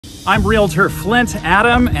I'm Realtor Flint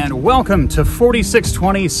Adam, and welcome to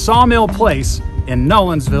 4620 Sawmill Place in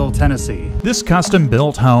Nolensville, Tennessee. This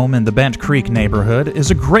custom-built home in the Bent Creek neighborhood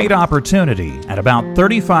is a great opportunity at about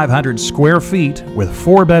 3,500 square feet with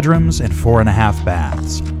 4 bedrooms and 4.5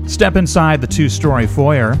 baths. Step inside the 2-story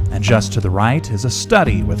foyer, and just to the right is a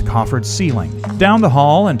study with coffered ceiling. Down the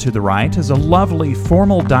hall and to the right is a lovely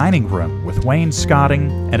formal dining room with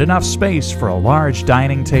wainscoting and enough space for a large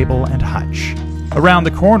dining table and hutch. Around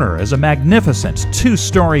the corner is a magnificent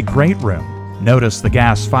 2-story great room. Notice the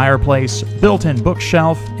gas fireplace, built-in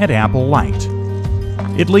bookshelf, and ample light.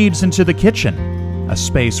 It leads into the kitchen, a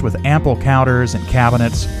space with ample counters and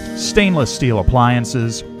cabinets, stainless steel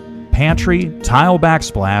appliances, pantry, tile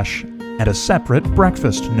backsplash, and a separate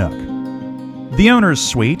breakfast nook. The owner's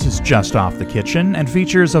suite is just off the kitchen and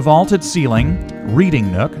features a vaulted ceiling,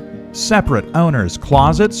 reading nook, separate owner's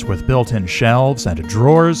closets with built-in shelves and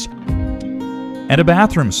drawers, and a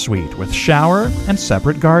bathroom suite with shower and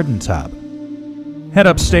separate garden tub. Head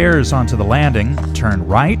upstairs onto the landing, turn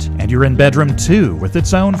right, and you're in bedroom 2 with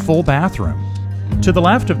its own full bathroom. To the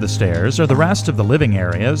left of the stairs are the rest of the living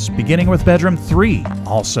areas, beginning with bedroom 3,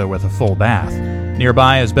 also with a full bath.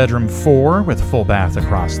 Nearby is bedroom 4 with full bath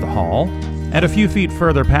across the hall, and a few feet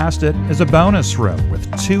further past it is a bonus room with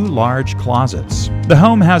 2 large closets. The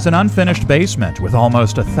home has an unfinished basement with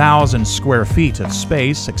almost 1,000 square feet of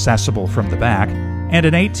space accessible from the back, and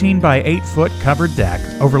an 18 by 8 foot covered deck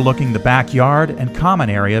overlooking the backyard and common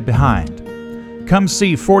area behind. Come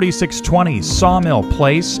see 4620 Sawmill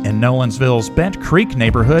Place in Nolensville's Bent Creek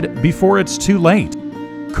neighborhood before it's too late.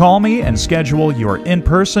 Call me and schedule your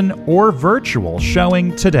in-person or virtual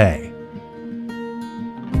showing today.